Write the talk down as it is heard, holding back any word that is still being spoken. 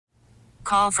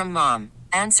call from mom.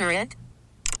 Answer it.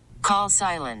 Call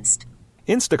silenced.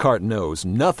 Instacart knows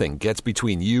nothing gets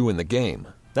between you and the game.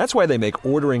 That's why they make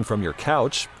ordering from your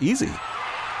couch easy.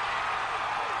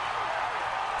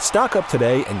 Stock up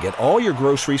today and get all your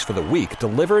groceries for the week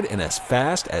delivered in as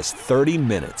fast as 30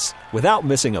 minutes without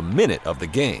missing a minute of the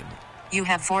game. You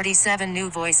have 47 new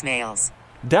voicemails.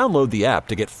 Download the app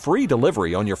to get free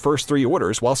delivery on your first 3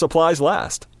 orders while supplies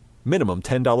last. Minimum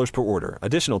 $10 per order.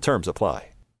 Additional terms apply.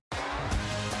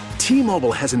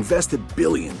 T-Mobile has invested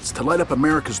billions to light up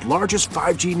America's largest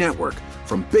 5G network,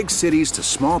 from big cities to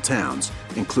small towns,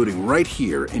 including right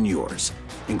here in yours.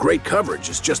 And great coverage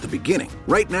is just the beginning.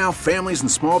 Right now, families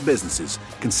and small businesses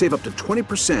can save up to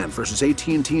 20% versus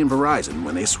AT&T and Verizon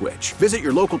when they switch. Visit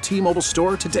your local T-Mobile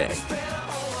store today.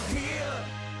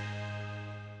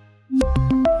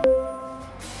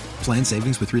 Plan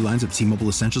savings with 3 lines of T-Mobile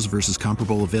Essentials versus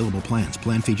comparable available plans.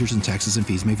 Plan features and taxes and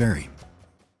fees may vary.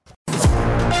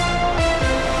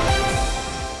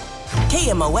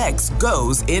 KMOX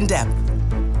goes in-depth.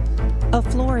 A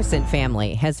Florissant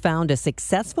family has found a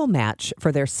successful match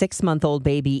for their 6-month-old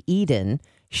baby, Eden.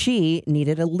 She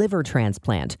needed a liver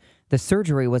transplant. The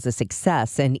surgery was a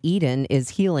success, and Eden is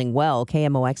healing well.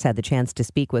 KMOX had the chance to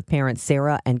speak with parents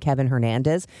Sarah and Kevin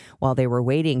Hernandez. While they were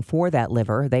waiting for that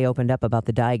liver, they opened up about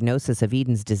the diagnosis of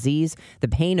Eden's disease, the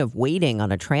pain of waiting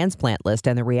on a transplant list,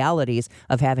 and the realities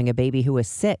of having a baby who is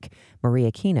sick.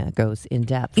 Maria Kina goes in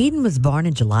depth. Eden was born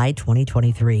in July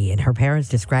 2023, and her parents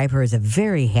describe her as a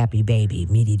very happy baby,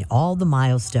 meeting all the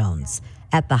milestones.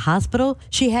 At the hospital,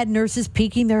 she had nurses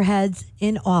peeking their heads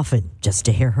in often just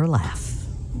to hear her laugh.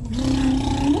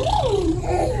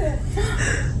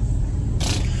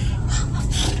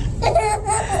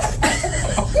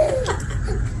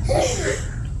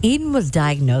 Eden was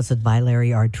diagnosed with biliary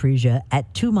atresia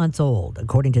at 2 months old.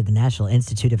 According to the National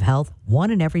Institute of Health,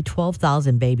 1 in every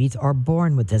 12,000 babies are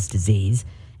born with this disease.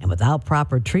 And without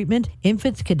proper treatment,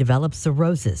 infants could develop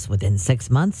cirrhosis within 6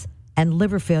 months and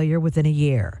liver failure within a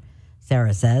year.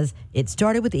 Sarah says it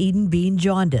started with Eden being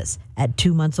jaundiced at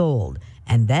 2 months old,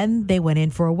 and then they went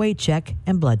in for a weight check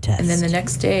and blood test. And then the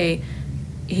next day,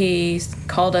 he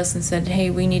called us and said, hey,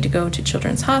 we need to go to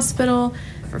Children's Hospital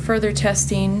for further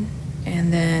testing.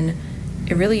 And then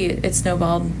it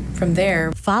snowballed from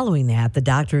there. Following that, the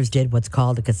doctors did what's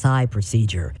called a Kasai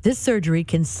procedure. This surgery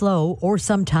can slow or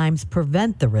sometimes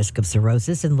prevent the risk of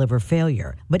cirrhosis and liver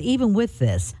failure. But even with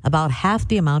this, about half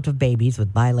the amount of babies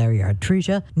with biliary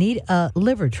atresia need a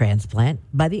liver transplant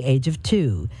by the age of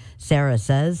 2. Sarah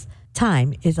says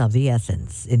time is of the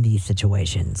essence in these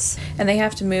situations. And they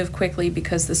have to move quickly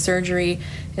because the surgery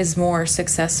is more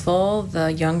successful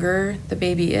the younger the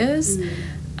baby is.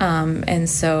 And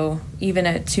so even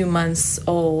at 2 months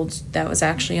old, that was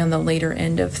actually on the later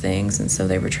end of things. And so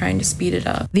they were trying to speed it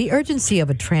up. The urgency of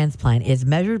a transplant is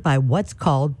measured by what's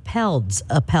called PELDS,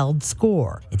 a PELD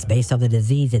score. It's based on the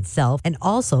disease itself and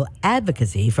also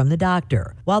advocacy from the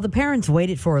doctor. While the parents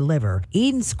waited for a liver,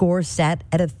 Eden's score sat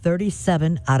at a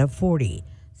 37 out of 40.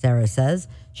 Sarah says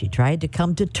she tried to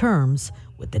come to terms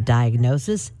with the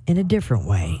diagnosis in a different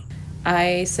way.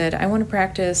 I said, I want to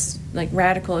practice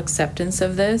radical acceptance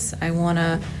of this. I want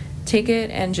to take it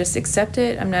and just accept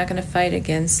it. I'm not going to fight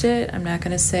against it. I'm not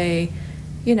going to say,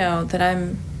 that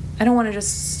I don't want to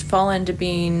just fall into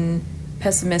being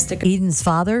pessimistic. Eden's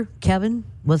father, Kevin,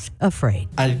 was afraid.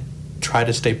 I try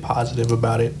to stay positive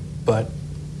about it, but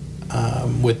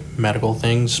with medical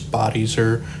things, bodies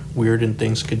are weird and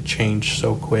things could change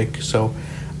so quick. So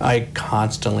I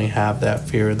constantly have that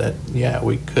fear that,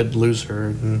 we could lose her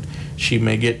and she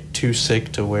may get too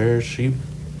sick to where she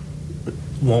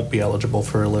won't be eligible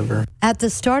for a liver. At the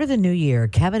start of the new year,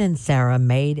 Kevin and Sarah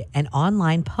made an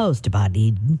online post about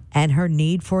Eden and her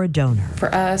need for a donor.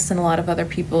 For us and a lot of other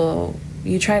people,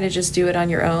 you try to just do it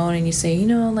on your own and you say, I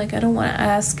don't want to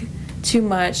ask too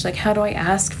much. How do I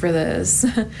ask for this?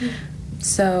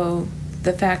 So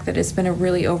the fact that it's been a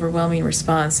really overwhelming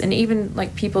response, and even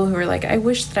people who are I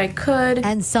wish that I could.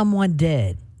 And someone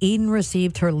did. Eden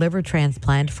received her liver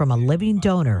transplant from a living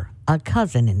donor, a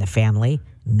cousin in the family.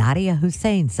 Nadia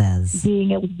Hussein says,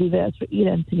 being able to do this for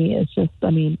Eden to me is just,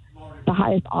 the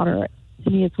highest honor. To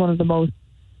me, it's one of the most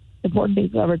important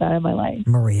things I've ever done in my life.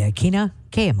 Maria Kina,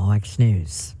 KMOX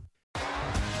News.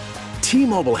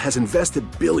 T-Mobile has invested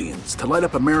billions to light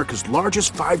up America's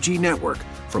largest 5G network,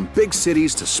 from big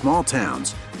cities to small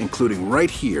towns, including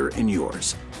right here in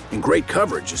yours. And great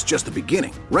coverage is just the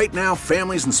beginning. Right now,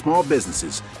 families and small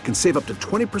businesses can save up to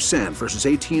 20% versus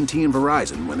AT&T and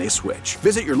Verizon when they switch.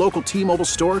 Visit your local T-Mobile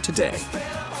store today.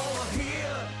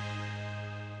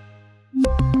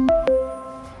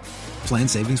 Plan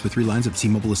savings with 3 lines of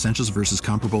T-Mobile Essentials versus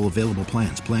comparable available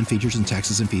plans. Plan features and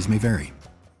taxes and fees may vary.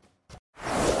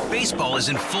 Baseball is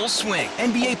in full swing.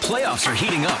 NBA playoffs are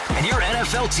heating up, and your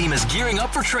NFL team is gearing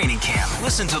up for training camp.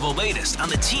 Listen to the latest on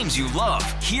the teams you love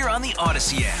here on the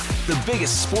Odyssey app. The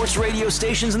biggest sports radio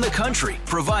stations in the country,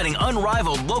 providing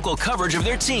unrivaled local coverage of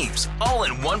their teams, all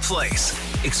in one place.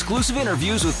 Exclusive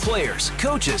interviews with players,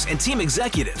 coaches, and team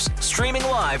executives, streaming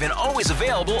live and always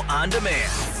available on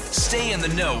demand. Stay in the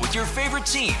know with your favorite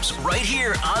teams right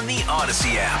here on the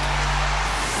Odyssey app.